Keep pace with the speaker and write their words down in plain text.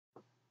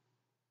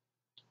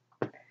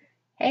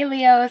Hey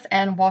Leos,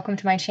 and welcome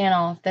to my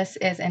channel. This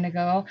is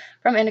Indigo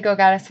from Indigo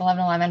Goddess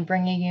 1111,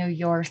 bringing you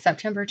your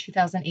September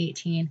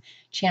 2018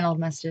 channeled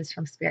messages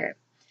from Spirit.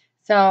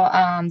 So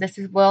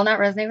will not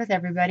resonate with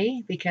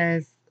everybody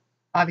because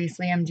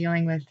obviously I'm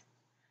dealing with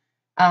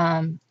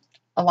a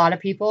lot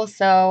of people.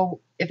 So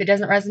if it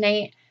doesn't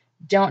resonate,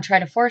 don't try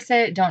to force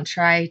it. Don't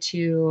try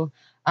to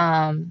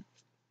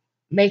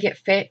make it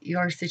fit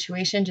your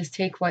situation. Just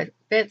take what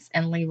fits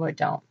and leave what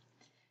don't.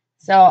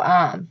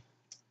 So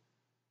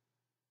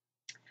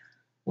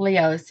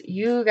Leos,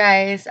 you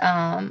guys,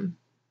 in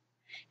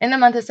the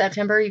month of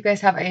September, you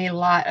guys have a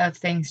lot of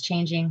things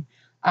changing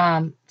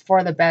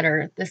for the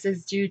better. This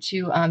is due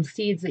to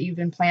seeds that you've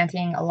been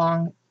planting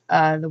along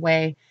the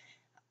way.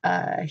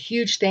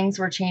 Huge things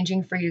were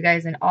changing for you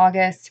guys in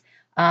August.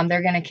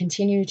 They're going to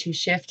continue to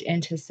shift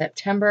into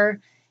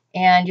September,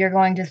 and you're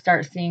going to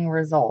start seeing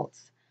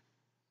results.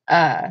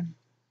 The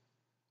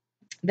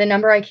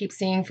number I keep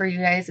seeing for you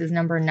guys is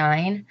number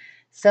 9.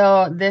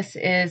 So this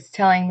is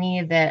telling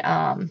me that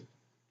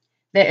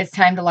that it's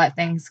time to let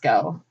things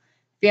go.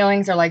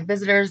 Feelings are like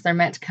visitors. They're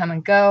meant to come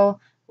and go.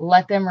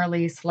 Let them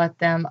release. Let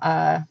them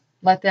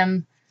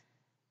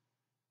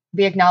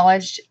be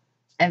acknowledged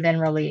and then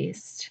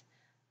released.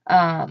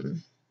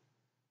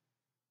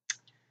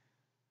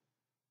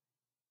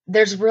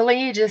 There's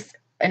really just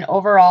an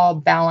overall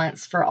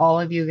balance for all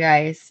of you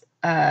guys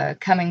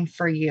coming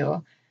for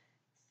you.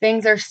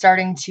 Things are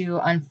starting to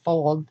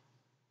unfold,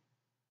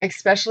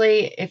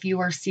 especially if you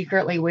were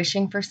secretly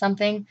wishing for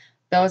something.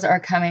 Those are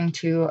coming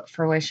to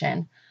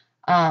fruition.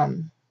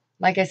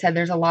 Like I said,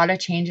 there's a lot of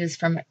changes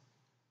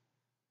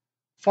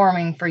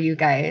forming for you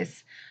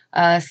guys.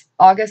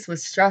 August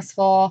was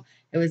stressful.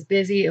 It was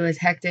busy. It was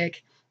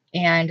hectic.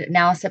 And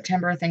now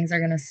September, things are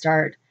going to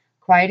start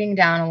quieting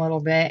down a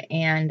little bit,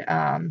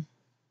 and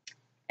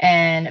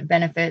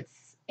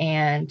benefits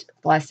and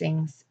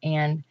blessings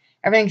and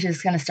everything's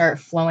just going to start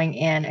flowing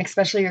in,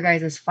 especially your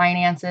guys'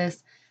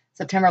 finances.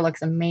 September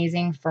looks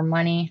amazing for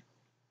money.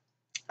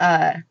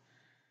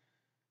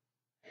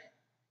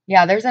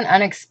 Yeah, there's an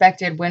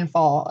unexpected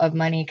windfall of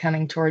money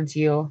coming towards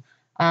you.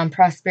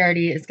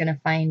 Prosperity is going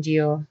to find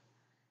you.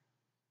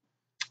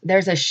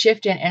 There's a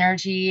shift in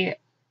energy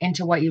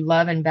into what you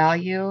love and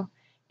value,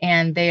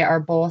 and they are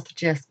both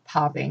just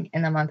popping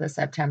in the month of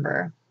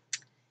September.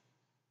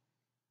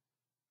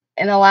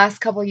 In the last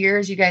couple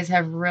years, you guys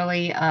have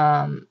really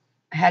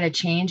had a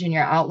change in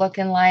your outlook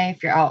in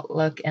life, your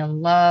outlook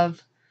in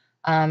love.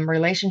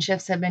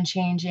 Relationships have been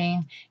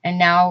changing, and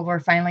now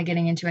we're finally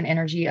getting into an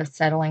energy of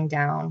settling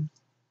down.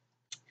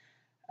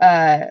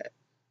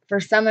 For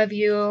some of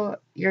you,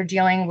 you're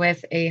dealing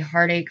with a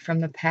heartache from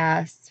the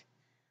past,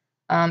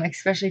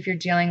 especially if you're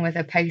dealing with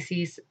a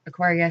Pisces,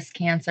 Aquarius,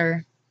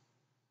 Cancer.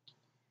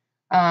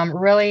 You're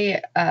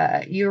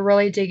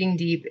really digging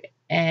deep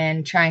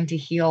and trying to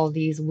heal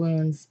these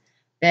wounds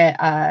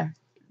that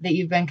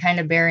you've been kind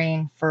of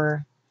burying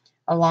for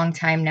a long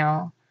time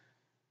now.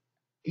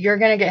 You're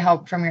going to get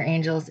help from your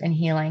angels in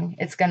healing.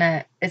 It's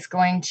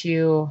going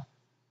to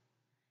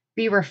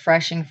be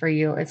refreshing for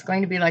you. It's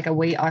going to be like a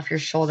weight off your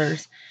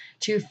shoulders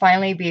to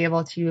finally be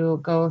able to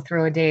go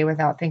through a day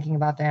without thinking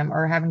about them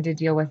or having to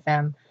deal with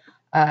them.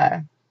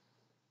 And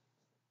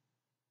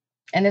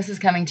this is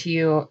coming to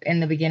you in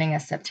the beginning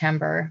of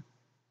September.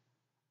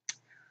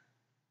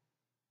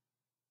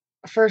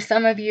 For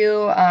some of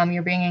you,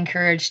 you're being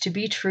encouraged to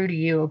be true to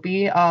you,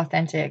 be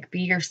authentic,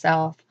 be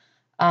yourself,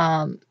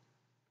 honor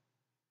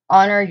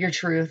your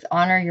truth,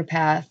 honor your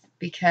path,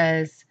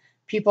 because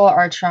people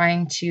are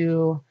trying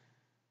to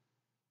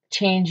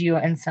change you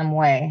in some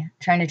way,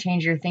 trying to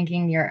change your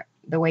thinking,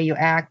 the way you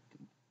act,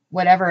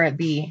 whatever it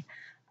be.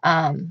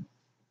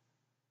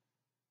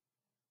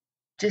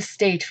 Just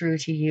stay true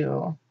to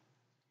you.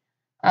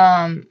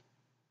 For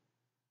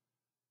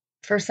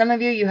some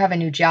of you, you have a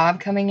new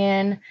job coming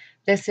in.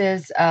 This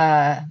is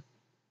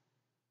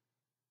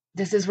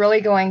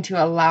really going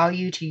to allow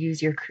you to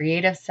use your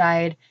creative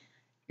side.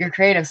 Your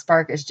creative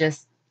spark is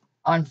just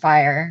on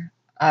fire.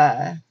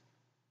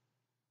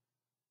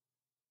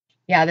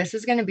 Yeah, this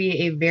is going to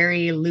be a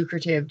very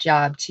lucrative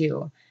job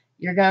too.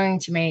 You're going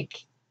to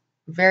make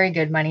very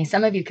good money.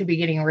 Some of you could be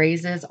getting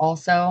raises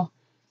also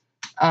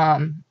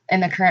in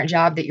the current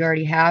job that you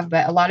already have,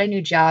 but a lot of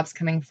new jobs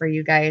coming for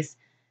you guys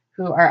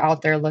who are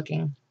out there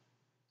looking.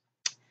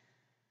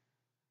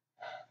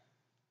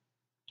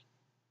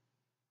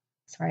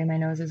 Sorry, my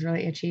nose is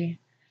really itchy.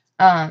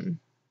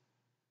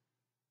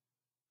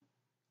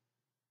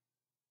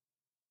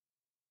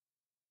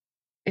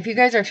 If you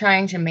guys are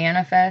trying to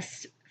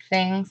manifest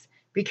things,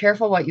 be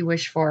careful what you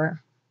wish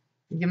for.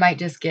 You might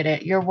just get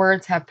it. Your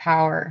words have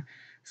power.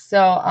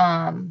 So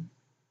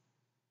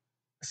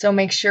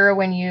make sure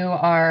when you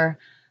are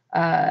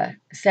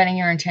setting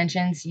your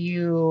intentions,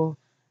 you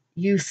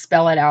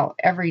spell it out,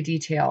 every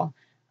detail.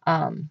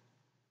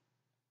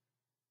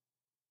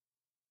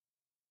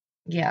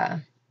 Yeah.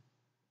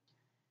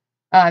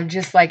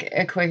 Just like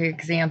a quick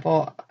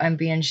example, I'm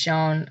being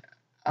shown,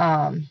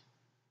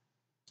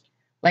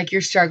 like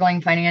you're struggling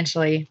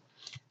financially.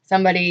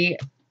 Somebody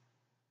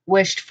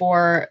wished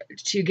for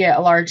to get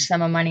a large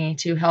sum of money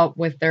to help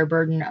with their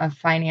burden of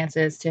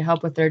finances, to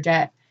help with their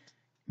debt.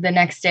 The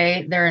next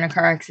day, they're in a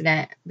car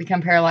accident,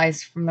 become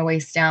paralyzed from the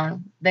waist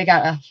down. They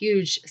got a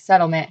huge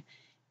settlement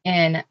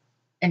in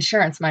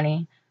insurance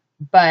money,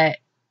 but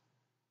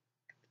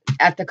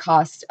at the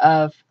cost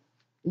of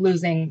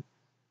losing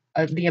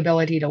the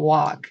ability to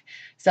walk.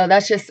 So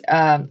that's just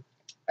an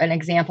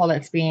example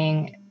that's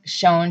being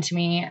shown to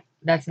me.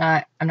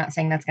 I'm not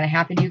saying that's going to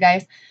happen to you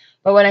guys,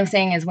 but what I'm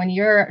saying is when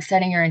you're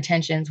setting your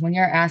intentions, when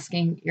you're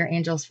asking your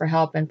angels for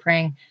help and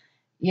praying,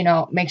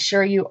 make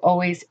sure you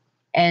always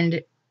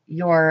end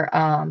your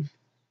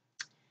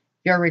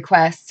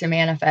requests to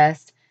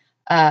manifest,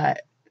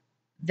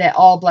 that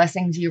all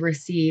blessings you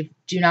receive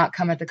do not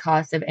come at the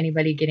cost of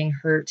anybody getting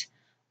hurt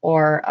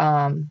or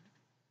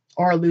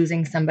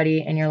losing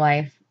somebody in your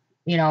life.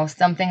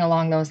 Something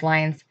along those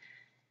lines.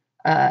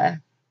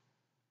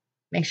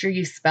 Make sure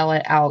you spell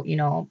it out.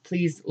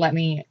 Please let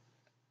me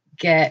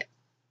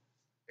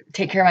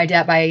take care of my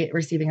debt by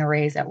receiving a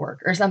raise at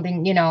work or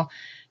something.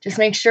 Just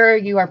make sure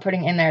you are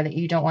putting in there that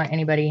you don't want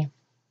anybody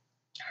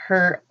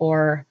hurt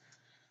or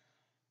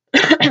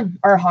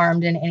or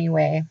harmed in any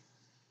way.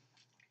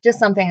 Just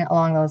something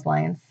along those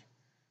lines.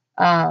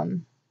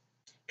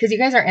 Because you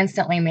guys are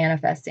instantly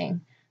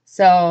manifesting.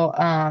 So,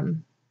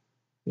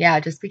 yeah,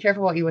 just be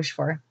careful what you wish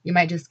for. You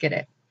might just get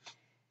it.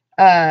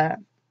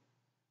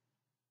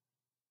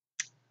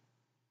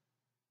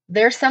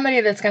 There's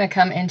somebody that's going to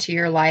come into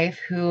your life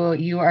who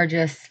you are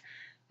just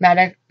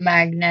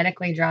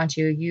magnetically drawn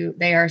to.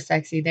 They are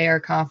sexy. They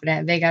are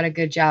confident. They got a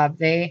good job.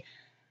 They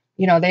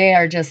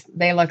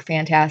look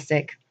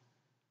fantastic.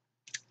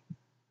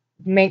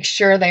 Make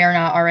sure they are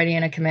not already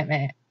in a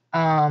commitment.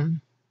 I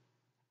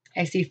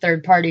see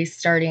third parties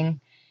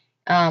starting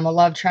a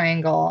love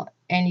triangle,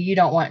 and you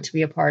don't want to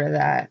be a part of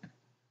that.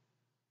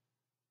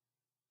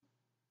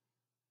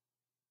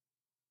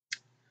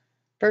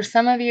 For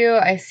some of you,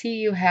 I see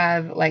you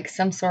have like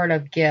some sort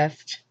of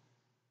gift.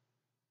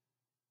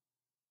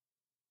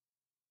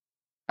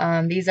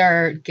 These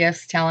are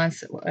gifts,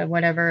 talents,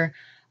 whatever,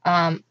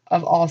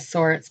 of all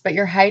sorts, but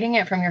you're hiding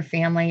it from your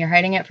family. You're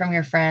hiding it from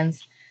your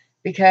friends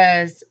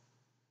because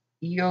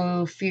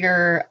you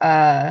fear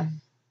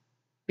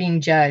being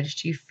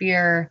judged. You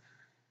fear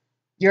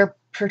you're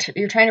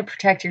trying to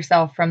protect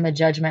yourself from the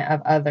judgment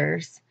of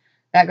others.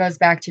 That goes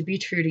back to be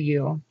true to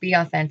you, be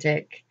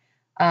authentic.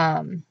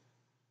 Some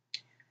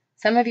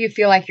of you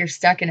feel like you're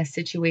stuck in a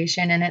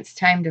situation and it's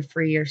time to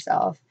free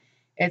yourself.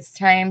 It's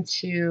time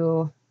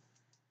to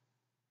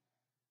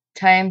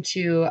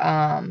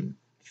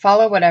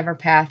follow whatever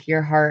path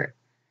your heart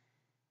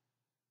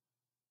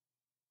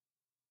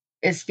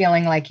is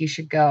feeling like you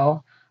should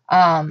go.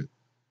 For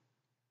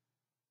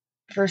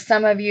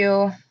some of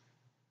you,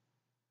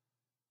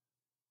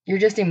 you're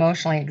just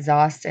emotionally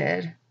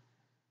exhausted.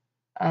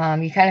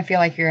 You kind of feel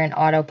like you're in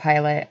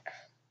autopilot.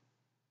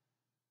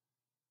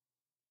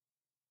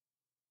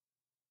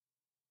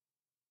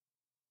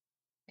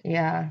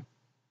 Yeah.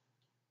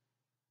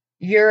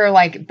 You're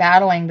like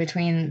battling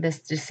between this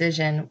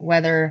decision,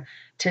 whether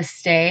to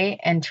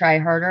stay and try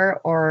harder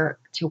or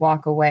to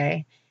walk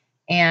away.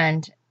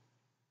 And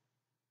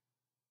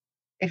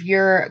if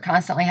you're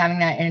constantly having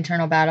that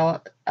internal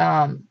battle,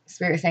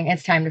 Spirit saying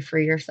it's time to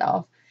free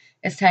yourself.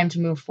 It's time to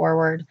move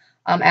forward.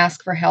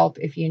 Ask for help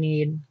if you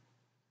need.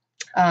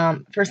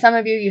 For some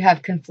of you, you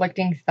have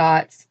conflicting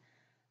thoughts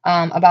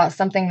about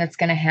something that's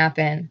going to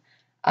happen.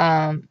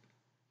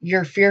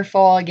 You're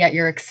fearful, yet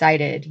you're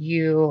excited.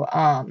 You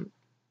want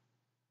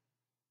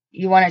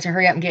it to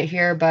hurry up and get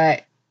here,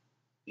 but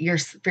you're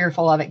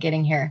fearful of it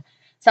getting here.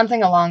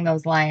 Something along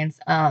those lines.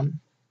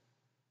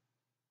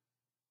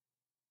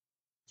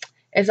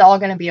 It's all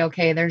going to be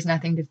okay. There's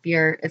nothing to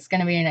fear. It's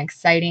going to be an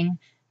exciting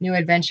new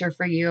adventure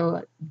for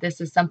you. This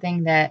is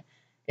something that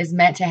is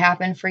meant to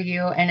happen for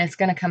you, and it's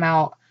going to come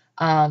out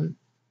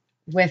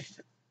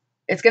with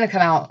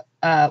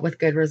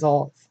good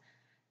results.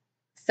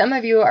 Some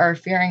of you are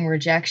fearing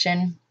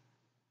rejection.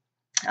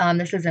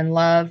 This is in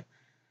love.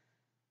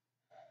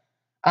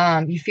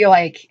 You feel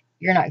like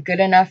you're not good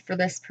enough for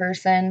this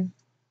person,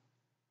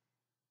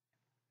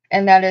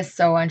 and that is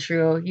so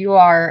untrue. You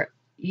are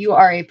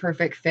a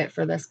perfect fit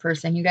for this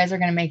person. You guys are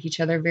going to make each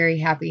other very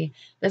happy.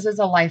 This is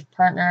a life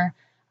partner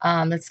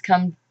that's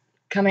come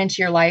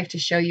into your life to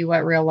show you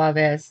what real love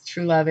is,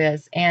 true love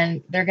is,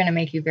 and they're going to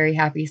make you very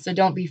happy. So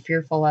don't be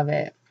fearful of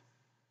it.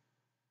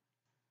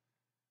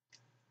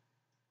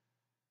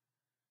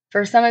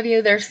 For some of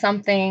you, there's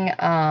something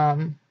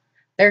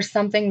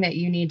that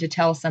you need to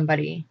tell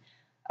somebody.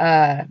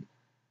 If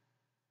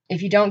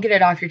you don't get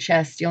it off your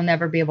chest, you'll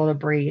never be able to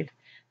breathe.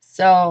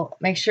 So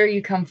make sure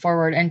you come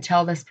forward and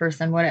tell this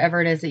person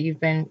whatever it is that you've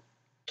been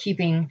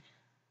keeping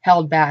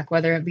held back,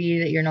 whether it be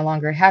that you're no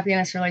longer happy in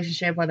this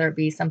relationship, whether it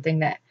be something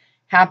that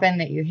happened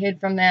that you hid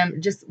from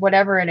them, just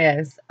whatever it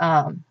is.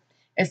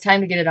 It's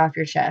time to get it off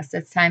your chest.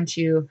 It's time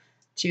to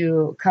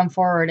come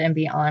forward and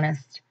be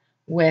honest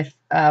with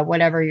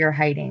whatever you're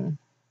hiding.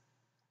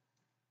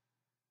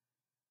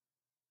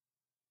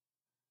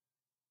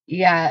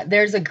 Yeah,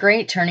 there's a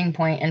great turning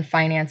point in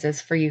finances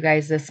for you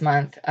guys this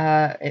month,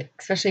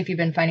 especially if you've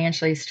been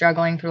financially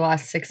struggling for the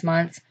last 6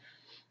 months.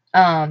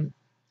 Um,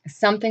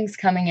 Something's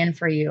coming in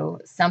for you,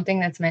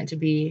 something that's meant to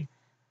be.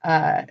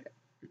 Uh,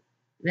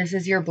 this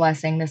is your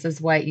blessing. This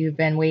is what you've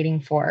been waiting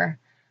for.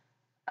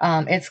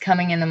 It's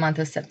coming in the month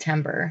of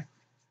September.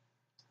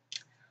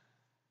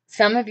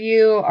 Some of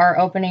you are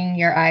opening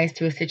your eyes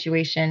to a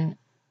situation,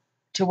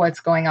 to what's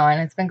going on.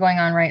 It's been going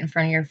on right in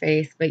front of your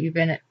face, but you've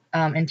been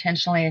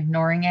intentionally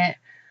ignoring it,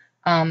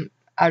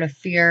 out of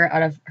fear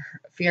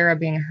of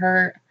being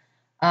hurt.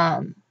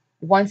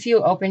 Once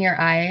you open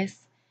your eyes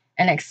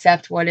and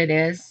accept what it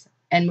is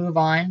and move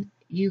on,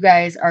 you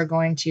guys are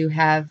going to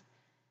have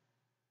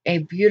a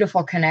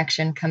beautiful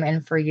connection come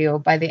in for you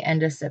by the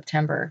end of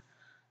September.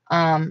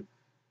 Um,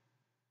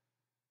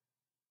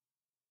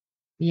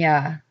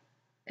 yeah,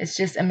 it's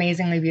just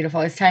amazingly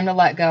beautiful. It's time to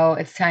let go.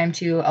 It's time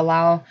to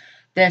allow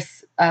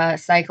this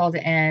cycle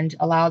to end,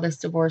 allow this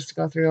divorce to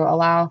go through,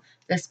 allow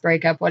this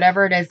breakup,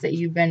 whatever it is that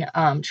you've been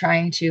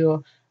trying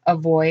to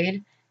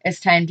avoid. It's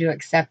time to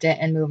accept it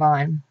and move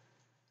on.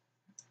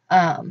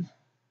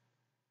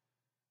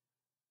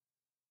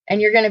 And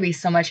you're going to be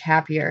so much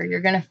happier.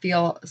 You're going to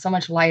feel so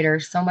much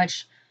lighter, so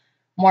much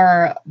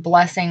more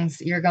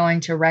blessings you're going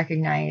to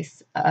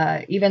recognize.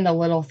 Even the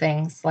little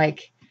things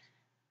like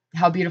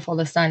how beautiful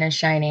the sun is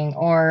shining,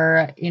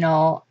 or,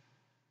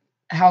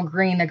 how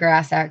green the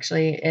grass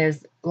actually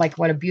is, like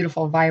what a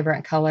beautiful,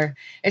 vibrant color.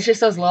 It's just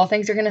those little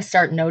things you're going to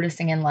start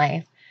noticing in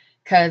life.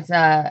 Because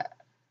up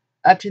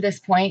to this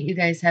point, you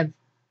guys have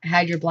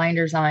had your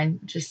blinders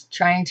on, just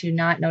trying to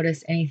not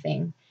notice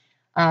anything,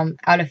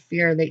 out of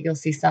fear that you'll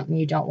see something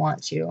you don't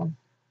want to.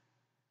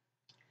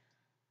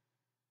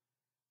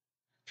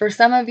 For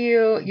some of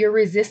you, you're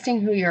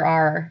resisting who you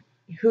are,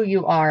 who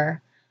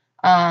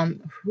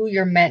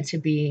you're meant to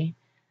be.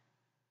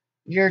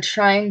 You're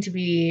trying to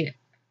be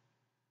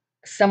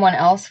someone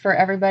else for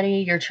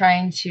everybody. You're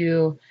trying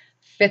to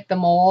fit the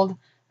mold,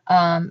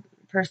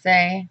 per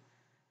se,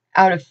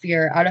 out of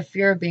fear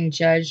of being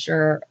judged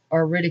or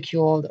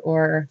ridiculed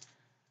or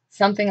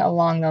something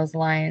along those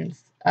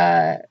lines.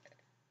 Don't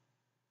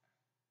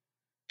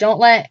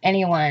let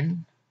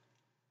anyone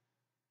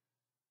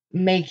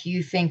make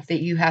you think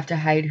that you have to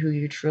hide who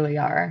you truly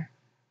are.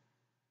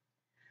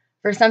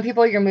 For some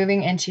people, you're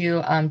moving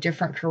into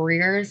different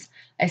careers.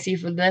 I see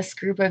for this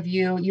group of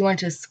you, you went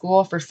to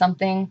school for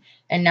something,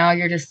 and now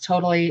you're just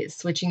totally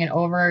switching it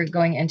over,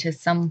 going into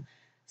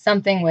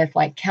something with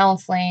like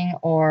counseling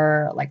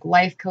or like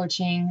life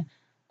coaching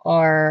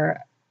or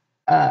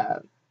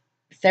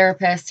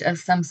therapist of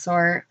some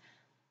sort.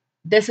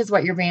 This is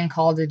what you're being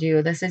called to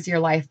do. This is your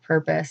life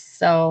purpose.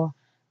 So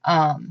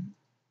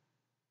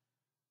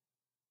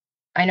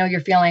I know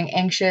you're feeling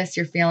anxious.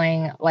 You're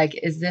feeling like,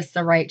 is this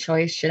the right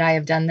choice? Should I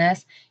have done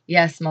this?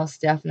 Yes,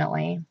 most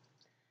definitely.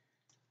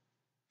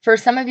 For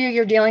some of you,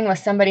 you're dealing with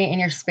somebody in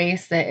your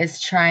space that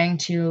is trying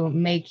to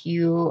make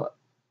you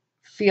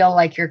feel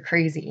like you're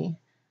crazy,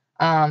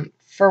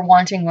 for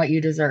wanting what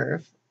you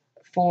deserve,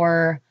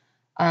 for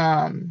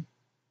um,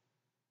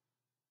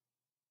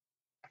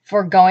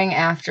 for going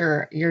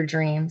after your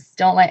dreams.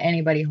 Don't let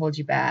anybody hold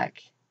you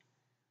back.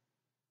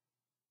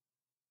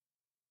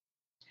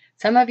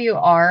 Some of you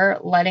are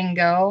letting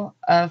go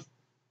of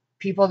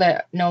people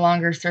that no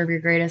longer serve your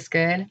greatest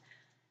good,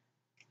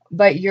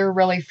 but you're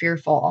really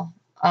fearful.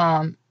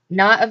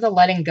 Not of the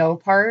letting go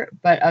part,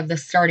 but of the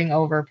starting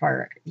over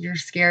part. You're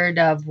scared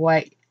of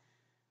what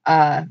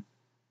uh,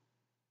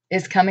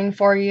 is coming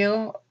for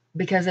you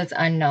because it's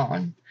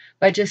unknown.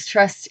 But just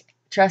trust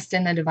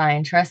in the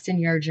divine, trust in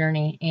your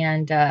journey,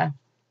 and I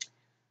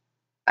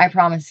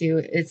promise you,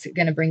 it's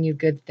going to bring you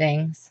good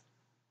things.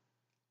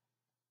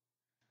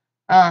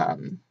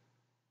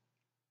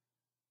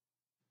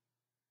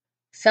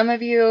 Some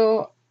of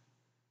you,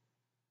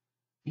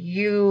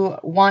 you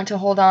want to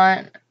hold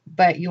on,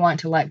 but you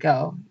want to let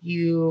go.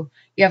 You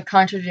have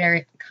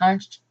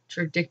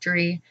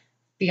contradictory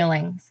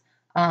feelings.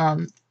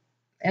 And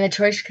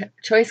the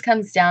choice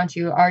comes down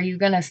to, are you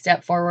going to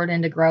step forward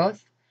into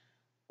growth,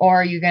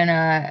 or are you going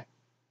to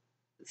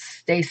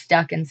stay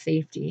stuck in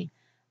safety?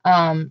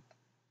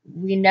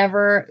 We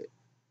never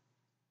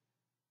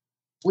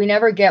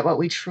get what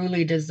we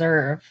truly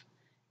deserve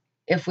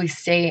if we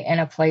stay in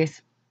a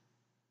place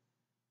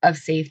of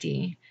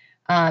safety.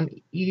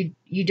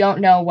 You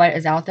don't know what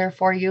is out there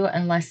for you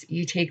unless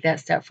you take that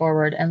step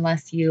forward,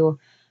 unless you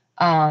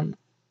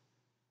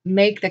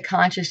make the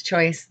conscious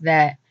choice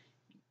that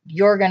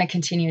you're going to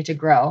continue to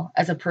grow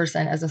as a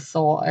person, as a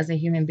soul, as a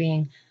human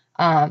being.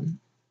 And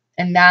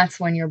that's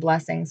when your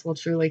blessings will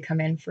truly come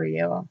in for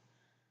you.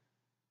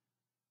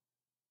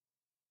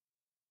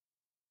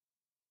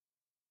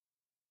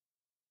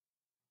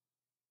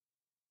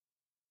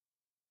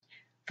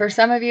 For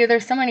some of you,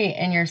 there's somebody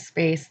in your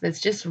space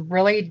that's just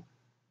really,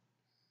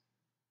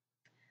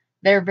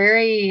 they're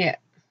very, I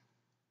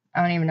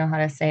don't even know how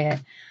to say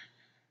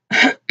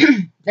it.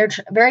 They're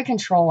very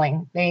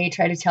controlling. They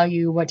try to tell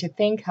you what to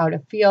think, how to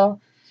feel.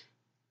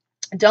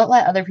 Don't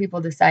let other people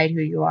decide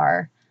who you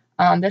are.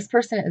 This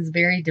person is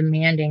very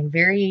demanding,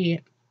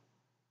 very,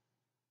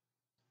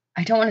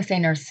 I don't want to say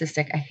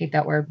narcissistic, I hate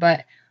that word,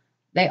 but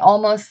they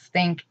almost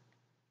think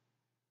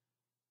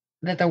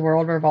that the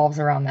world revolves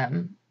around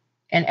them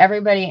and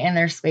everybody in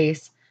their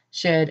space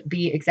should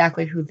be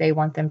exactly who they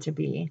want them to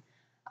be.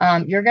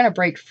 You're going to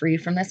break free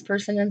from this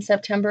person in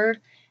September,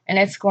 and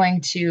it's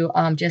going to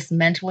just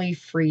mentally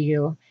free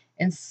you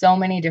in so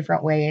many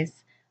different ways.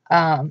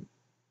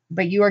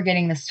 But you are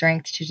getting the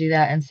strength to do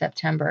that in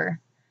September.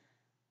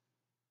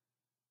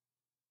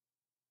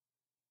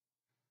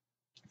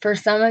 For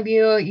some of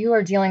you, you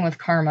are dealing with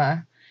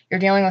karma.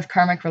 You're dealing with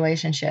karmic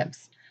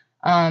relationships.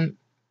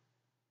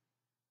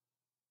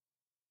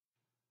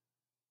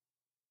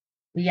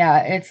 Yeah,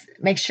 it's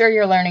make sure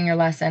you're learning your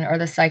lesson or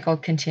the cycle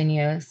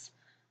continues.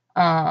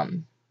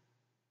 For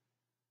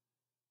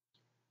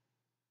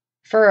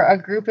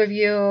a group of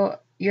you,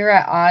 you're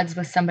at odds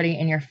with somebody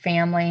in your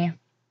family.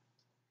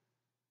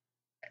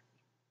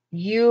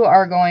 You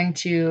are going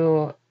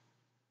to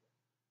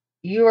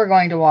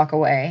walk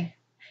away.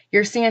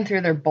 You're seeing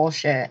through their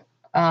bullshit.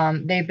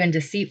 They've been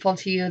deceitful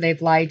to you.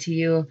 They've lied to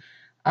you.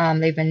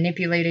 They've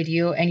manipulated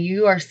you, and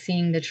you are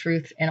seeing the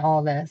truth in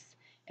all this,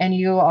 and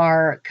you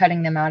are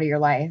cutting them out of your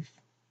life.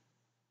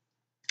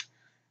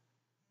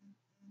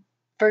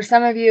 For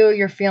some of you,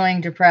 you're feeling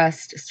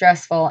depressed,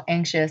 stressful,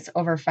 anxious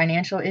over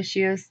financial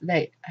issues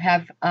that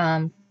have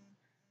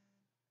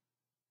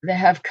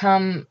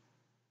come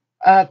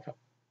up.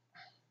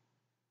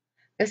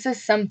 This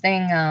is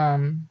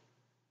something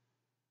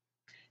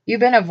you've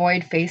been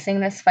avoid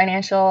facing this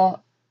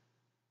financial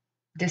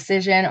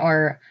decision,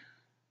 or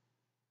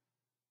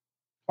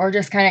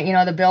just kind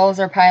of, the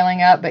bills are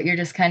piling up, but you're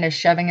just kind of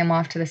shoving them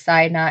off to the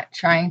side, not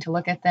trying to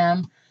look at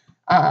them.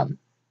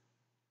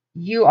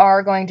 You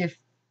are going to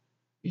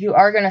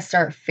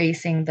start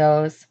facing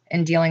those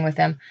and dealing with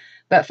them,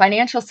 but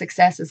financial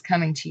success is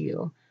coming to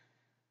you.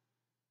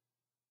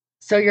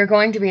 So you're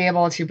going to be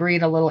able to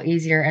breathe a little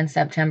easier in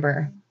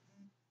September.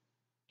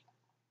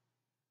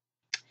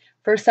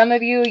 For some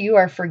of you, you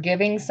are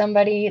forgiving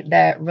somebody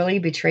that really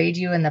betrayed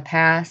you in the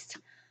past.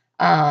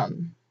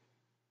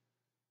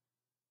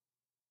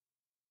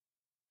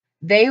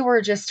 They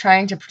were just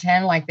trying to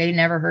pretend like they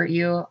never hurt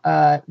you,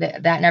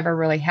 that never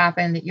really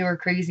happened, that you were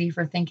crazy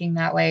for thinking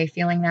that way,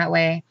 feeling that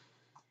way.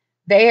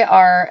 They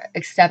are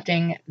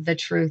accepting the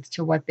truth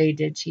to what they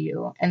did to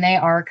you, and they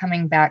are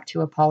coming back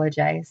to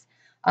apologize.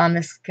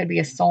 This could be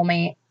a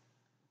soulmate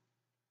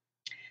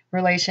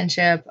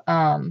relationship.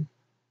 I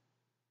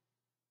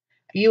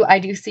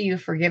do see you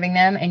forgiving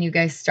them and you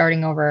guys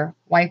starting over,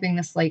 wiping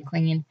the slate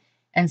clean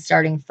and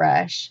starting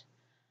fresh.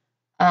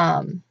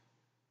 Some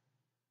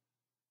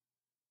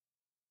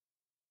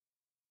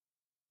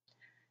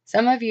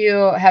of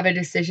you have a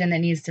decision that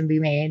needs to be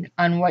made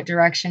on what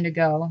direction to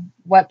go,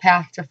 what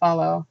path to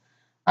follow.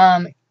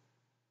 A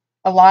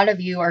lot of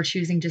you are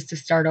choosing just to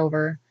start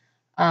over.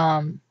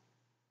 You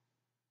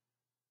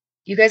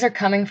guys are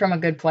coming from a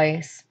good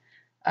place.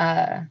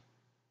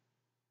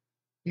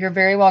 You're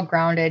very well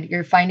grounded.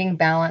 You're finding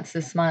balance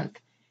this month.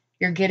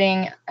 You're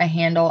getting a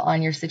handle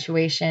on your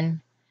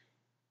situation.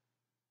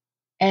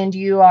 And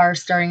you are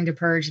starting to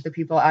purge the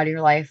people out of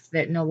your life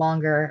that no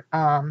longer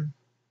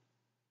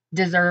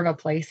deserve a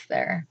place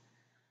there.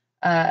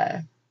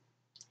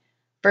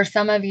 For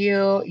some of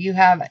you, you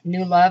have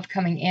new love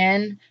coming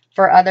in.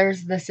 For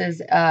others, this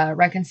is a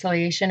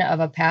reconciliation of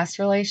a past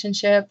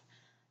relationship.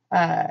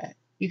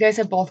 You guys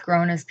have both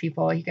grown as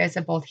people. You guys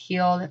have both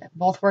healed,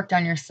 both worked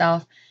on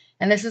yourself.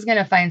 And this is going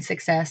to find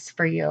success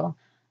for you.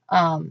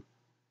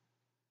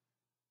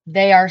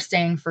 They are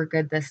staying for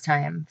good this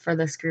time for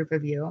this group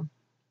of you.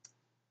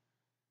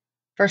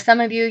 For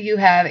some of you, you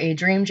have a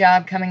dream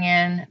job coming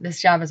in.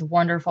 This job is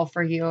wonderful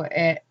for you.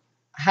 It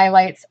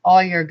highlights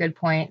all your good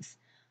points.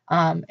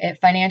 It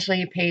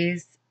financially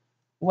pays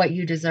what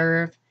you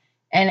deserve.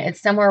 And it's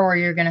somewhere where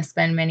you're going to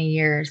spend many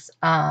years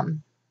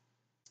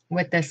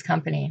with this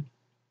company.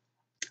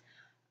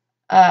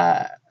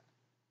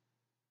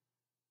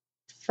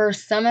 For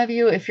some of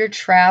you, if you're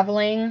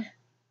traveling,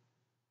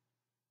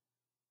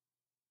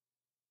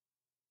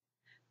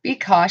 be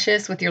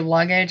cautious with your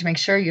luggage. Make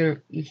sure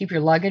you keep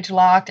your luggage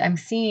locked. I'm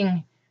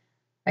seeing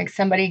like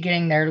somebody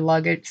getting their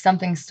luggage,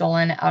 something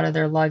stolen out of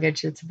their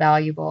luggage that's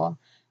valuable.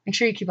 Make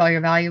sure you keep all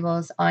your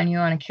valuables on you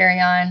on a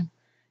carry-on.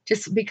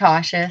 Just be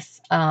cautious.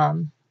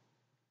 For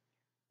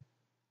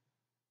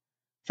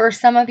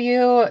some of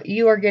you,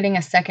 you are getting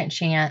a second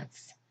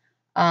chance.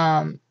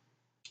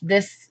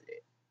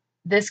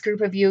 This group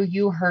of you,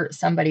 you hurt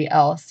somebody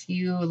else.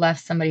 You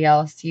left somebody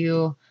else.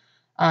 You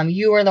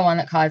were the one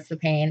that caused the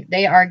pain.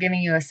 They are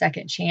giving you a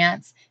second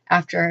chance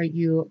after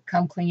you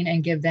come clean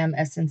and give them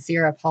a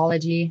sincere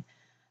apology.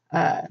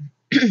 And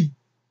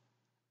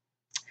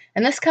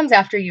this comes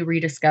after you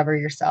rediscover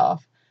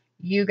yourself.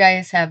 You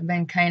guys have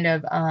been kind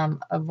of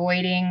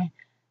avoiding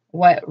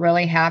what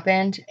really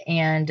happened,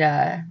 and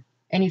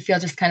you feel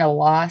just kind of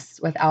lost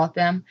without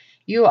them.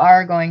 You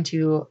are going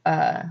to,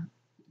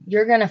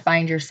 you're going to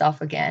find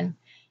yourself again,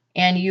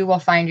 and you will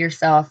find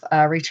yourself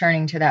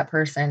returning to that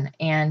person.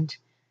 And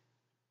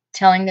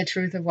telling the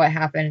truth of what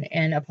happened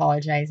and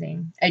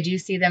apologizing. I do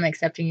see them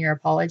accepting your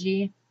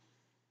apology.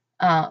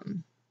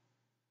 Um,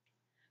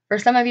 for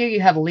some of you, you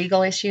have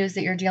legal issues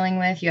that you're dealing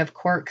with. You have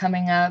court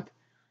coming up.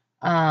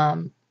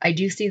 I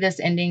do see this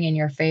ending in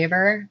your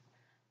favor.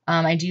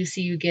 I do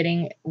see you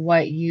getting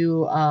what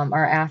you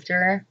are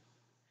after.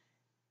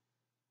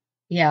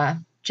 Yeah,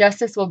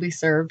 justice will be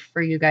served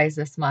for you guys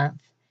this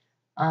month.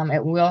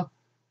 It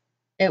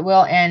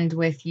will end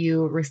with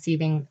you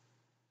receiving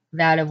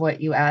that of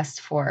what you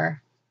asked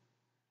for.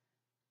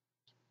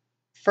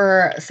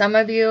 For some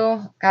of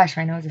you, gosh,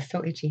 my nose is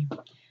so itchy.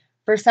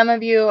 For some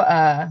of you,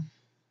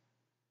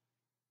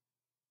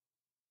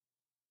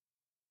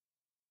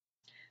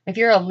 if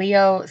you're a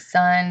Leo,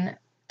 Sun,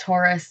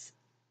 Taurus,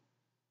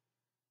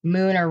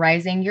 Moon, or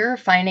Rising, you're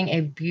finding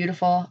a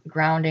beautiful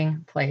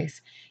grounding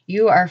place.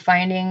 You are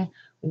finding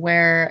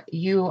where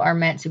you are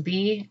meant to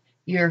be.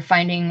 You're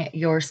finding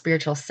your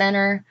spiritual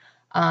center.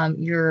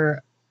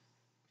 You're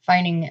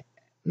finding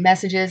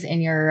messages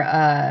in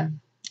your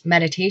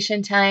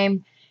meditation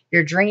time.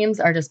 Your dreams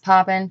are just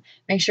popping.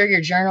 Make sure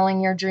you're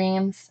journaling your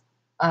dreams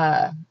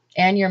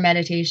and your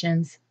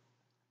meditations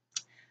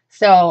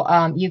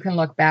so you can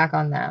look back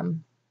on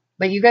them.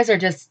 But you guys are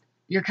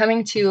you're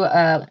coming to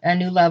a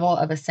new level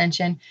of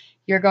ascension.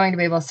 You're going to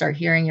be able to start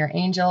hearing your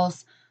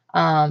angels,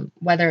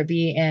 whether it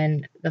be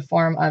in the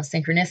form of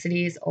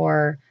synchronicities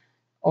or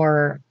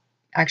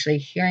actually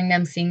hearing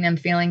them, seeing them,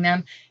 feeling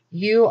them.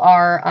 You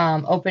are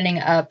opening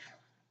up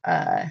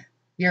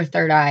your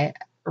third eye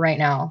right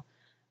now.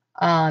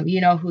 You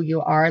know who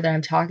you are that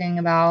I'm talking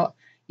about.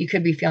 You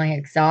could be feeling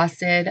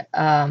exhausted,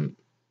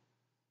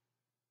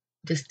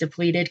 just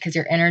depleted because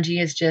your energy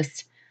is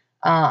just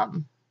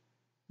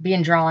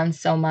being drawn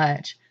so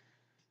much.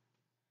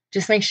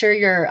 Just make sure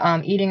you're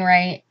eating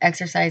right,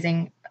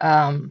 exercising,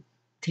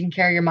 taking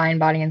care of your mind,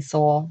 body, and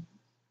soul,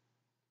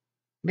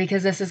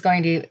 because this is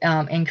going to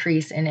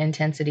increase in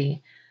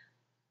intensity.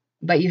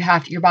 But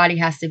your body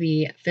has to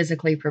be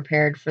physically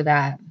prepared for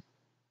that.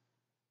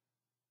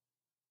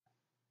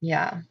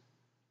 Yeah.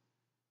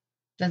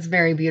 That's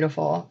very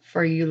beautiful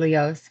for you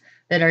Leos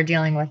that are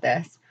dealing with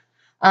this.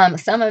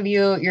 Some of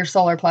you, your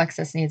solar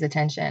plexus needs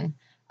attention.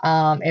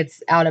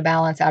 It's out of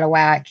balance, out of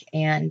whack,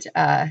 and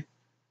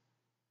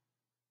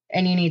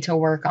you need to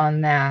work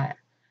on that.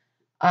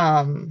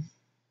 For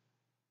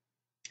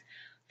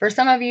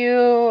some of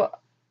you,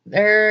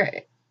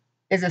 there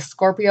is a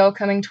Scorpio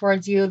coming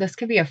towards you. This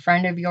could be a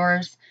friend of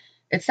yours.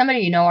 It's somebody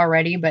you know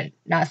already, but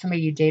not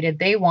somebody you dated.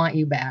 They want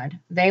you bad.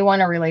 They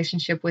want a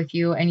relationship with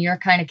you, and you're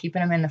kind of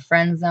keeping them in the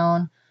friend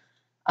zone.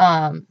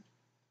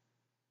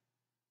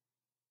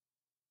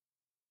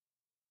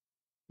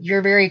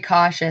 You're very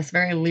cautious,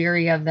 very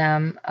leery of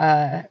them.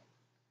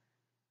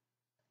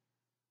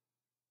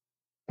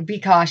 Be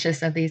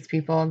cautious of these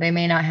people. They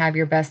may not have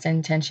your best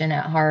intention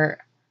at heart.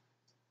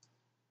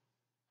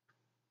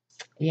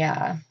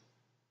 Yeah.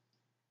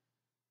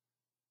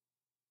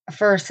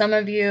 For some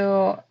of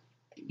you,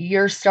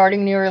 you're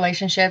starting new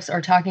relationships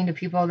or talking to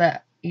people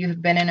that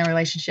you've been in a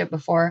relationship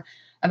before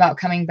about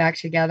coming back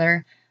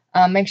together.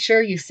 Make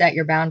sure you set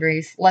your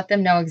boundaries. Let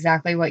them know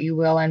exactly what you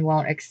will and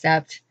won't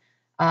accept.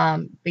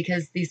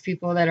 Because these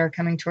people that are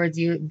coming towards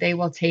you, they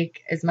will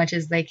take as much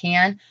as they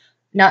can.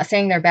 Not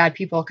saying they're bad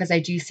people, because I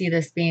do see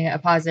this being a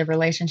positive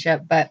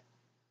relationship, but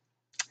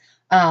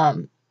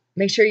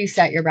make sure you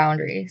set your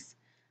boundaries.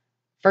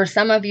 For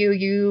some of you,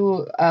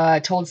 you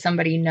told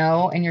somebody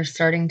no, and you're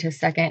starting to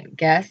second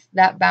guess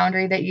that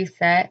boundary that you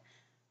set.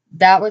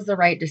 That was the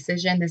right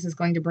decision. This is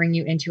going to bring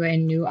you into a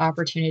new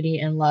opportunity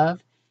in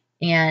love.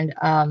 And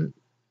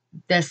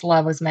this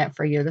love was meant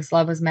for you. This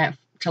love was meant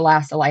to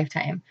last a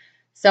lifetime.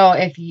 So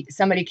if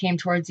somebody came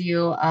towards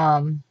you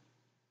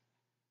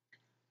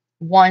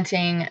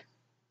wanting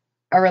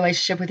a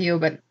relationship with you,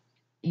 but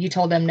you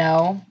told them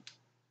no,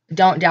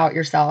 don't doubt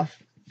yourself.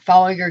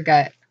 Follow your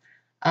gut.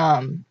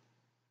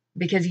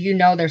 Because you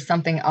know there's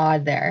something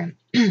odd there.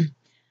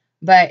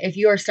 But if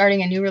you are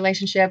starting a new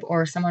relationship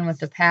or someone with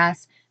the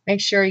past, make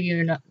sure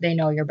they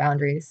know your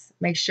boundaries.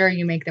 Make sure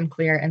you make them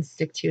clear and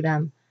stick to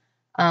them.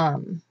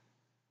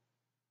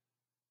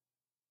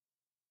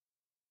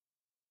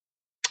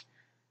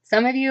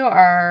 Some of you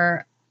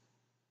are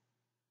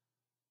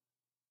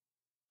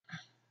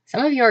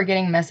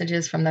getting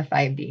messages from the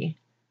 5D.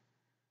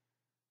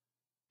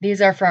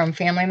 These are from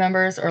family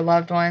members or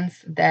loved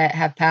ones that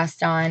have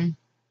passed on.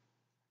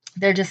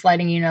 They're just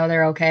letting you know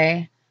they're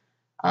okay,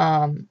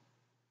 that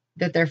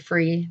they're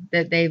free,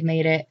 that they've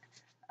made it.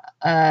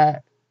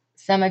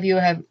 Some of you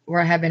have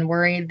been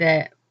worried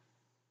that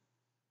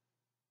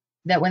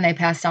when they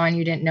passed on,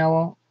 you didn't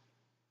know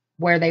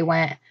where they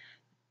went.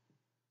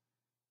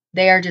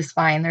 They are just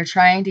fine. They're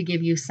trying to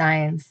give you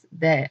signs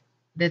that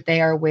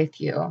they are with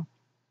you.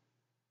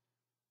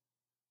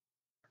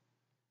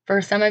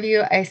 For some of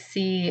you, I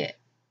see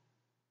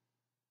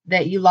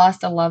that you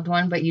lost a loved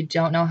one, but you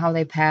don't know how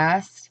they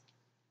passed.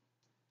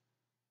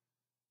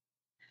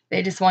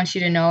 They just want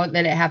you to know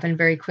that it happened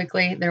very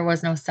quickly. There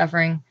was no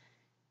suffering,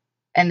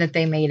 and that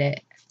they made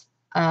it.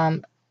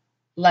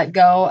 Let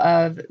go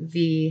of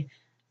the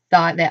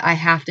thought that I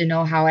have to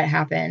know how it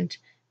happened,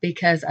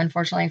 because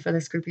unfortunately for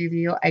this group of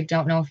you, I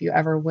don't know if you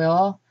ever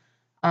will.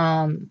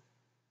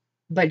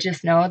 But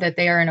just know that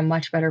they are in a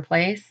much better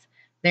place.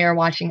 They are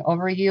watching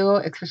over you,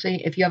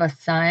 especially if you have a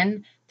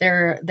son.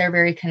 They're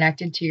very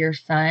connected to your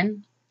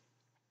son.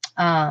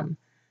 Yeah,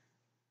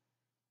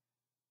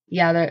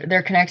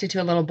 they're connected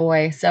to a little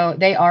boy. So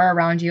they are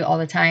around you all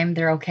the time.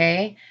 They're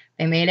okay.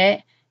 They made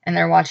it, and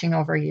they're watching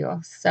over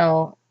you.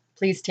 So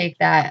please take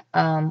that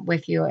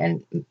with you,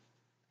 and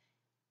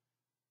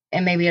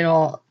maybe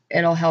it'll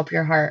help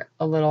your heart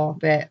a little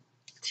bit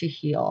to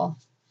heal.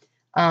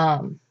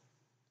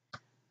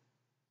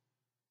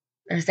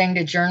 They're saying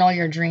to journal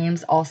your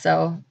dreams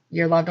also.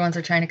 Your loved ones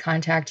are trying to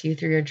contact you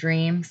through your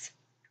dreams.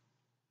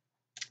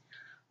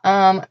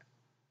 For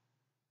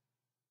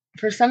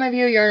some of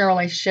you, you're in a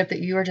relationship that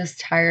you are just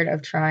tired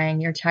of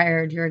trying. You're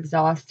tired. You're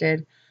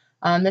exhausted.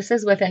 This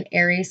is with an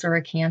Aries or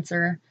a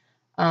Cancer.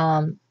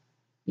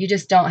 You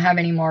just don't have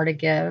any more to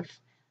give.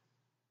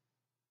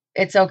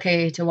 It's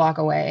okay to walk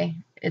away.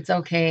 It's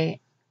okay,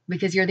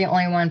 because you're the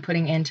only one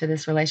putting into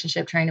this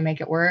relationship, trying to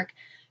make it work.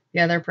 The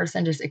other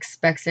person just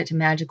expects it to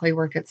magically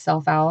work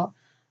itself out.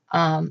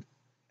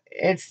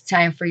 It's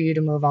time for you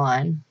to move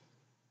on.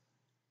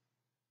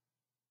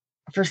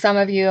 For some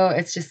of you,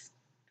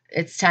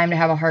 it's time to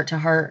have a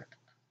heart-to-heart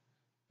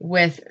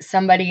with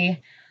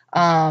somebody,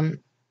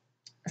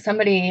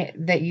 somebody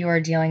that you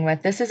are dealing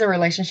with. This is a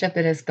relationship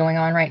that is going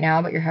on right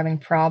now, but you're having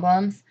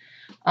problems.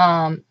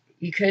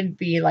 You could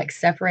be like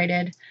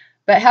separated,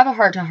 but have a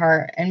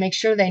heart-to-heart and make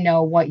sure they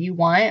know what you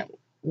want,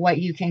 what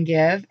you can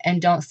give, and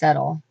don't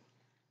settle.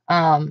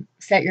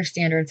 Set your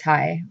standards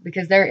high,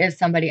 because there is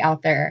somebody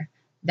out there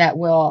that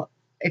will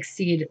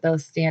exceed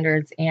those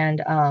standards and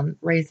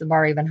raise the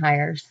bar even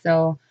higher.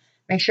 So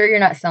make sure you're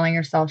not selling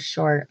yourself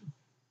short.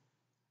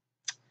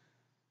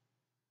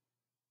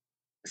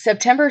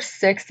 September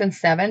 6th and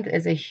 7th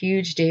is a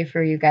huge day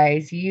for you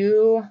guys.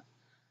 You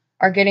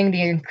are getting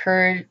the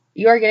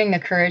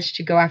courage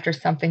to go after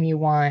something you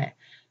want.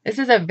 This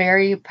is a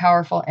very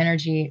powerful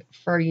energy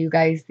for you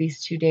guys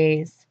these 2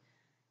 days.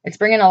 It's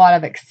bringing a lot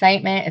of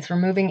excitement. It's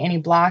removing any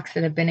blocks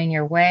that have been in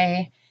your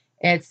way.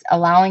 It's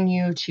allowing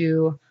you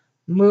to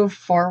move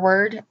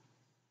forward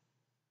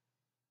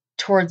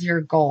towards your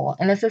goal.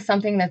 And this is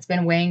something that's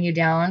been weighing you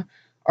down,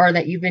 or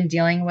that you've been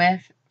dealing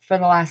with for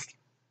the last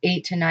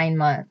 8 to 9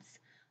 months.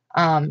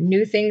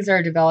 New things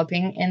are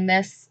developing in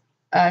this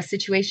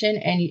situation,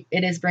 and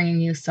it is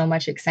bringing you so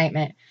much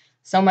excitement,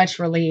 so much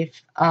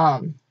relief,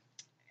 and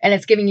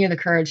it's giving you the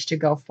courage to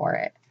go for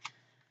it.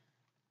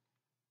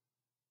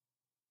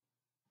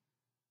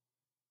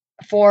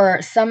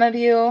 For some of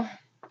you,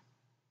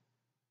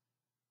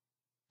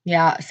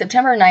 yeah,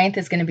 September 9th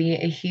is going to be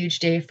a huge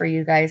day for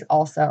you guys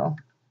also.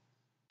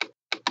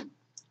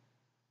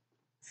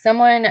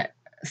 Someone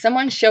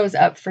shows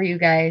up for you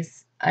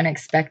guys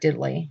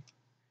unexpectedly.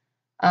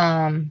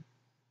 You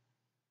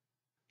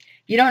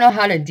don't know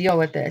how to deal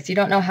with this. You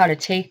don't know how to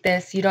take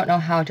this. You don't know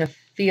how to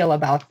feel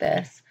about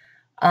this.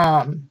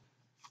 Yeah,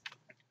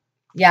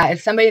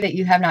 it's somebody that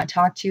you have not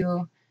talked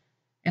to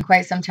in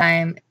quite some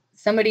time.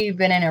 Somebody you've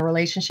been in a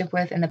relationship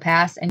with in the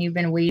past, and you've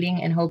been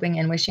waiting and hoping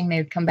and wishing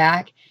they'd come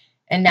back.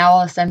 And now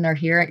all of a sudden they're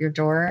here at your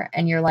door,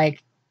 and you're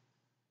like,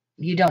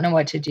 you don't know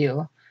what to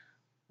do.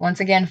 Once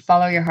again,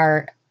 follow your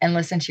heart and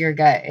listen to your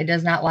gut. It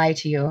does not lie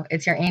to you.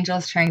 It's your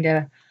angels trying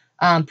to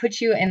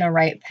put you in the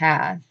right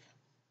path.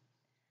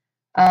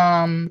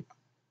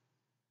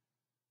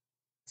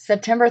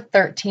 September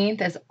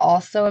 13th is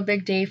also a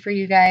big day for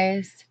you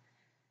guys.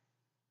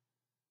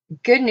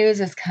 Good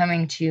news is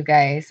coming to you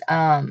guys.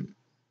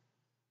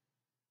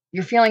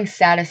 You're feeling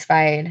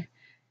satisfied.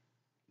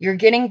 You're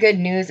getting good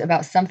news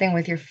about something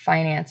with your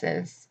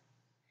finances.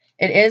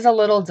 It is a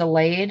little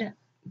delayed,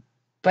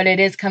 but it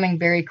is coming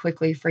very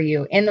quickly for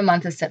you in the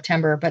month of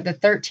September. But the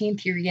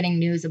 13th, you're getting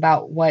news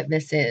about what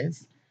this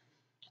is.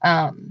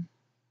 Yeah.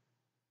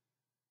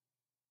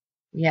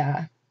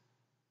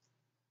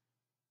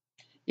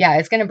 Yeah,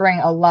 it's going to bring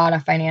a lot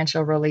of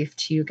financial relief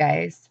to you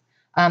guys.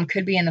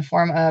 Could be in the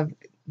form of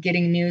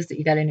getting news that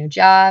you got a new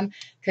job.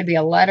 Could be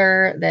a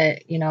letter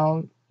that,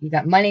 you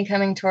got money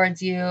coming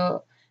towards you.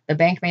 The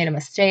bank made a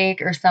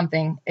mistake or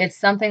something. It's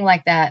something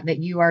like that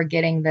you are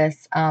getting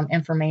this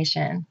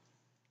information.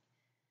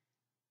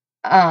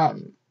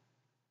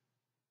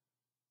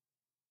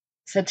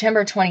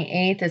 September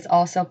 28th is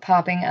also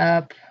popping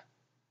up.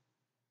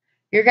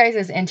 Your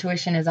guys'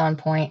 intuition is on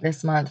point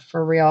this month,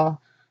 for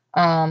real.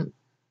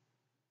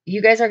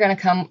 You guys are going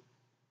to come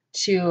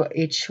to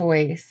a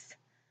choice.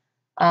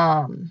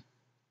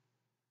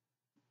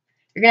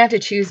 You're going to have to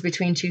choose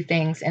between two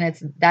things, and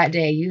it's that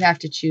day you have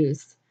to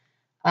choose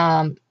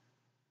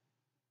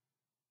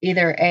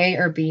either A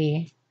or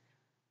B.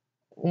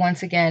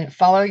 Once again,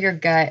 follow your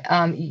gut.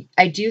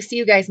 I do see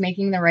you guys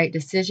making the right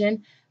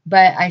decision,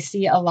 but I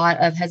see a lot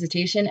of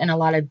hesitation and a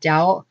lot of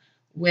doubt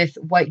with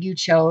what you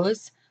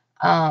chose.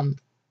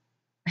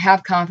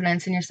 Have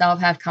confidence in yourself,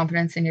 have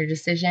confidence in your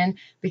decision,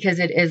 because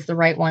it is the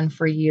right one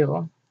for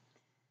you.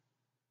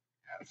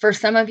 For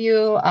some of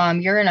you,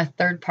 you're in a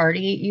third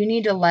party. You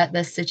need to let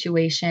this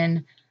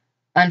situation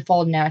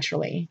unfold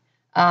naturally.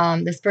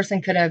 This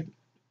person could have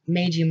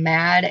made you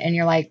mad, and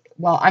you're like,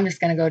 well, I'm just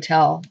going to go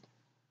tell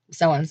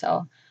so and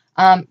so.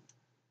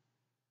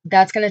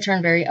 That's going to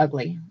turn very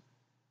ugly.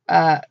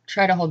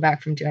 Try to hold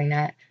back from doing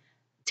that.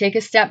 Take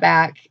a step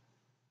back,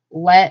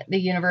 let the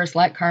universe,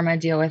 let karma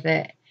deal with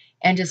it,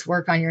 and just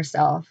work on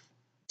yourself.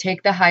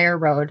 Take the higher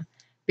road,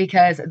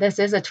 because this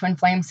is a twin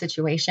flame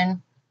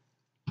situation.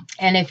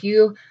 And if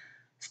you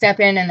step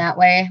in that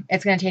way,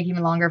 it's going to take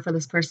even longer for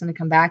this person to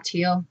come back to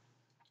you,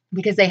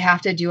 because they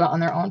have to do it on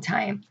their own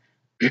time.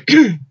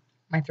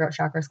 My throat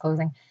chakra is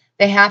closing.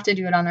 They have to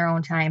do it on their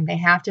own time. They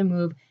have to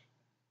move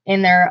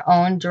in their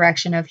own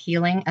direction of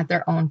healing at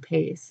their own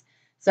pace.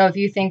 So if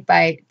you think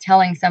by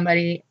telling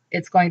somebody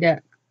it's going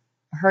to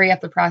hurry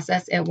up the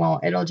process, it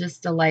won't. It'll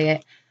just delay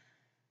it.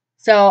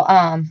 So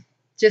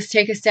just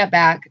take a step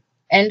back,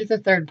 end the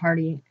third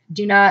party.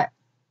 Do not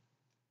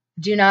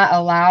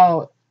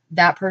allow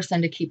that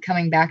person to keep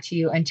coming back to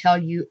you until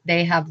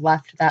they have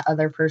left that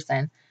other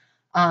person.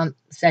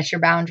 Set your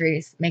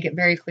boundaries. Make it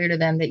very clear to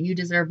them that you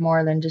deserve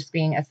more than just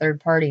being a third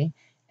party,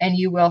 and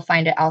you will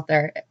find it out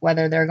there,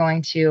 whether they're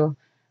going to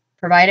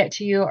provide it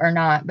to you or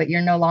not. But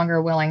you're no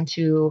longer willing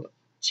to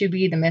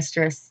be the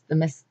mistress,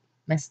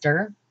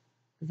 mister.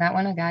 Is that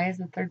when a guy is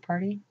a third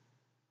party?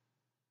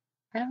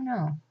 I don't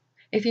know.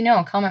 If you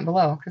know, comment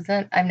below,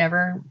 because I've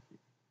never.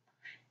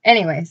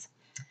 Anyways,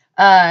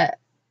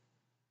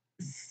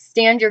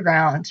 stand your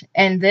ground,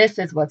 and this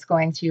is what's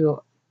going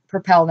to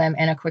propel them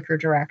in a quicker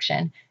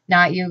direction.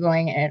 Not you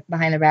going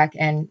behind their back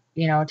and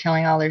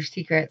telling all their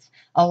secrets.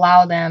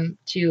 Allow them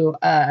to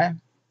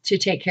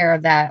take care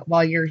of that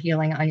while you're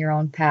healing on your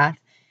own path.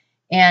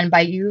 And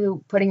by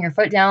you putting your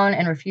foot down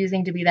and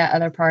refusing to be that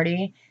other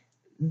party,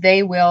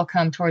 they will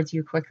come towards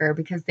you quicker,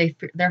 because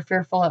they're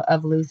fearful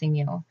of losing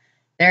you.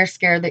 They're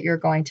scared that you're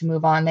going to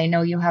move on. They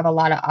know you have a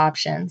lot of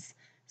options.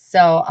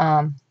 So,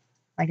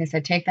 like I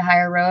said, take the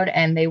higher road,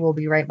 and they will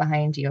be right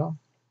behind you.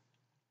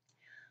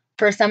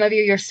 For some of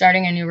you, you're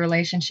starting a new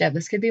relationship.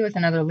 This could be with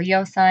another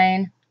Leo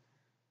sign,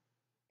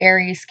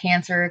 Aries,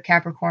 Cancer,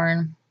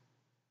 Capricorn.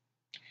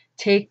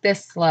 Take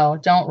this slow.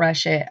 Don't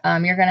rush it.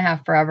 You're going to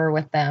have forever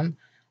with them.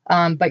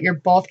 But you're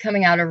both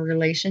coming out of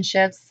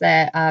relationships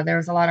that there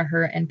was a lot of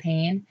hurt and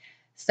pain.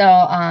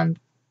 So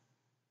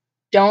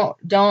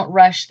don't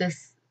rush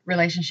this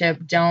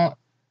relationship. Don't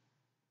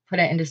put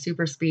it into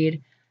super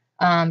speed.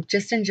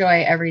 Just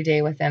enjoy every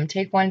day with them.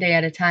 Take one day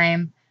at a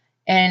time,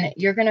 and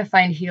you're going to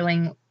find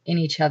healing in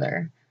each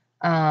other.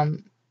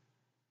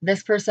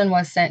 This person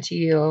was sent to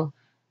you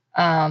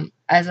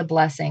as a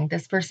blessing.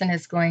 This person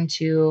is going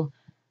to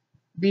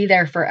be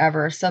there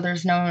forever. So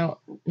there's no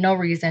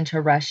reason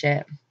to rush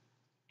it.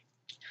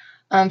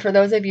 For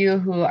those of you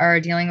who are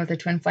dealing with a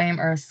twin flame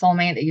or a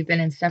soulmate that you've been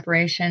in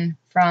separation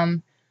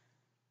from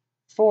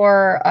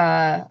for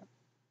at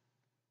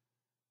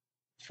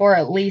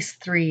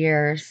least 3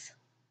 years,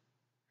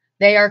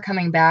 they are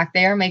coming back.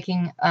 They are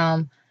making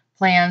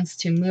plans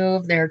to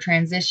move. They're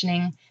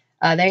transitioning.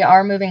 They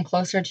are moving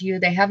closer to you.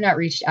 They have not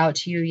reached out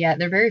to you yet.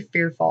 They're very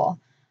fearful,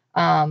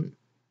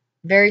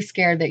 very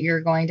scared that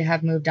you're going to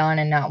have moved on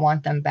and not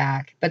want them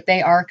back. But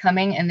they are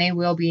coming, and they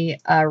will be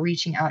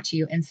reaching out to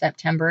you in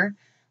September,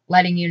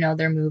 letting you know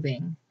they're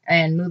moving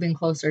and moving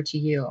closer to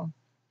you.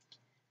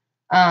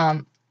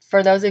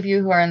 For those of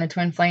you who are in the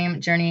twin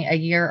flame journey a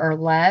year or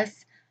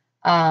less,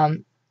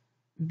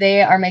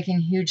 they are making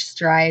huge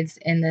strides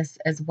in this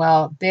as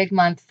well. Big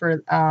month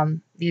for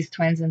these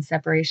twins in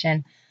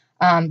separation.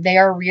 They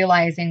are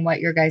realizing what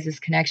your guys'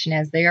 connection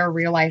is. They are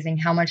realizing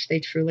how much they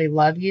truly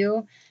love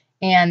you,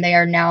 and they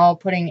are now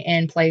putting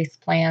in place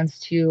plans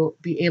to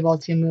be able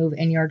to move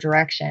in your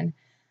direction.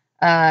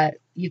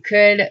 You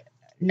could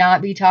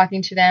not be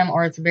talking to them,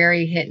 or it's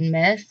very hit and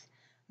miss,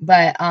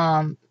 but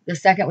the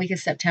second week of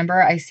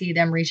September, I see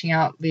them reaching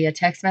out via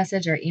text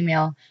message or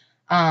email,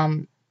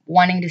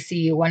 wanting to see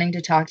you, wanting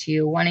to talk to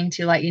you, wanting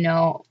to let you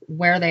know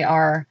where they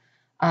are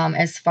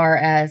as far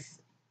as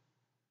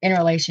in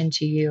relation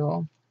to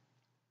you.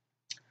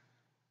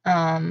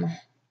 For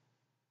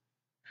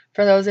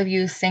those of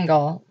you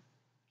single,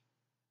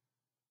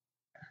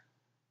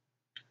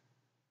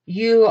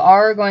 you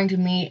are going to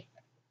meet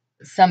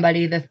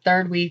somebody the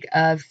third week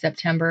of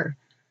September.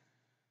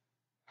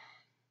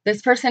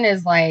 This person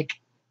is like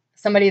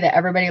somebody that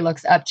everybody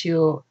looks up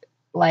to,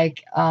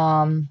 like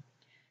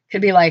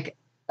could be like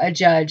a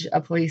judge,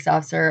 a police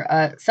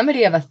officer,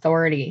 somebody of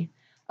authority,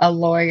 a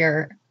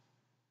lawyer.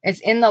 It's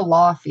in the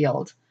law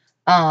field.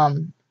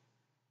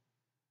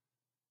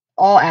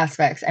 All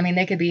aspects. I mean,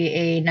 they could be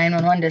a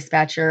 911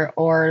 dispatcher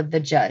or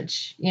the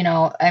judge.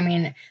 I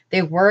mean,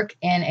 they work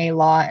in a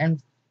law, and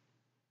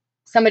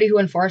somebody who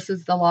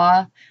enforces the law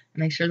and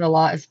make sure the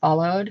law is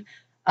followed.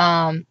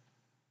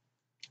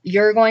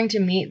 You're going to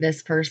meet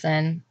this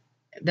person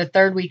the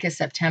third week of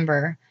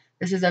September.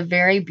 This is a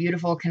very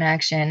beautiful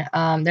connection.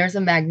 There's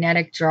a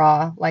magnetic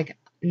draw like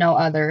no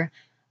other.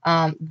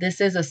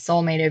 This is a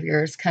soulmate of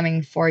yours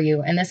coming for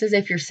you. And this is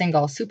if you're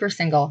single, super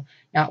single,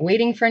 not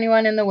waiting for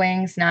anyone in the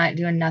wings, not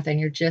doing nothing.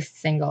 You're just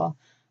single.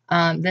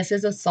 This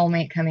is a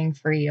soulmate coming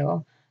for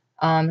you.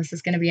 This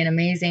is going to be an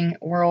amazing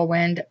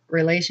whirlwind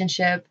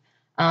relationship.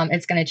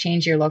 It's going to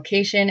change your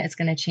location. It's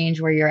going to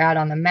change where you're at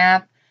on the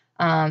map.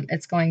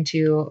 It's going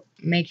to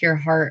make your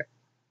heart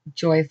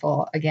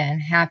joyful again,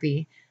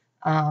 happy.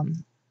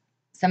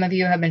 Some of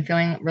you have been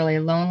feeling really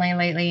lonely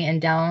lately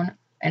and down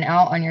and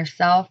out on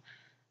yourself.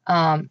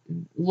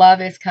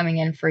 Love is coming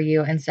in for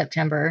you in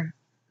September.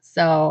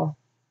 So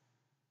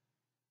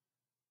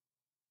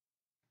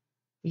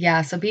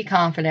yeah, so be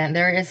confident.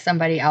 There is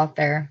somebody out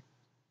there.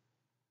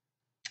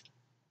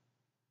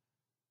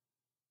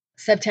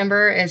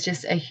 September is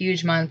just a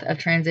huge month of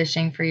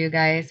transitioning for you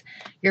guys.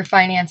 Your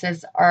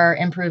finances are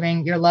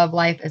improving. Your love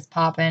life is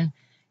popping.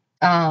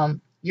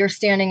 You're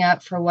standing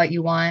up for what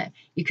you want.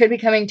 You could be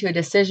coming to a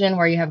decision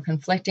where you have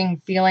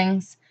conflicting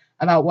feelings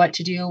about what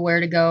to do,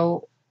 where to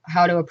go,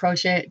 how to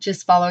approach it.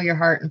 Just follow your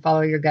heart and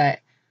follow your gut.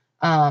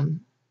 Don't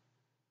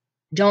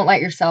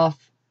let yourself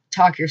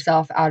talk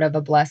yourself out of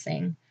a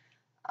blessing.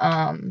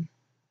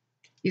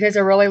 You guys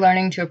are really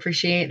learning to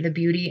appreciate the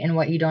beauty in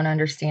what you don't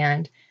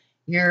understand.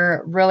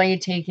 You're really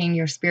taking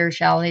your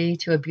spirituality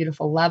to a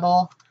beautiful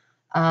level.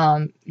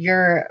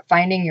 You're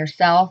finding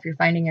yourself. You're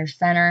finding your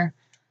center.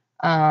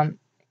 And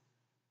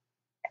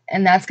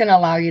that's going to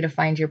allow you to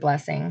find your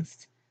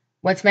blessings.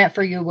 What's meant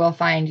for you will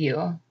find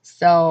you.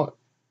 So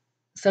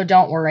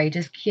don't worry.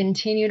 Just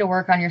continue to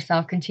work on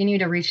yourself. Continue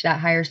to reach that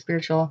higher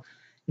spiritual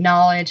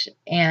knowledge.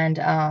 And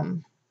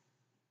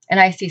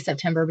I see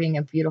September being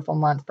a beautiful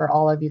month for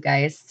all of you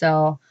guys.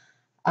 So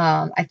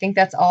I think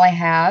that's all I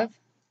have.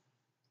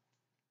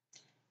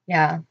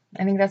 Yeah,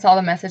 I think that's all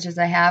the messages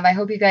I have. I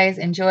hope you guys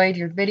enjoyed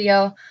your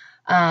video.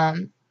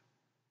 Find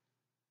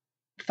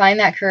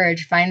that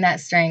courage, find that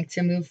strength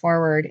to move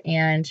forward,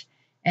 and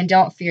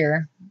don't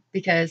fear,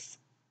 because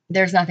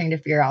there's nothing to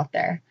fear out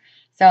there.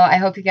 So I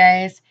hope you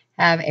guys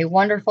have a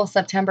wonderful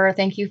September.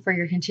 Thank you for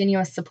your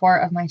continuous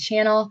support of my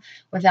channel.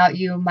 Without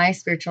you, my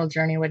spiritual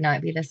journey would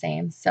not be the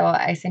same. So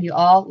I send you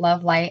all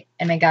love, light,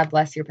 and may God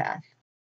bless your path.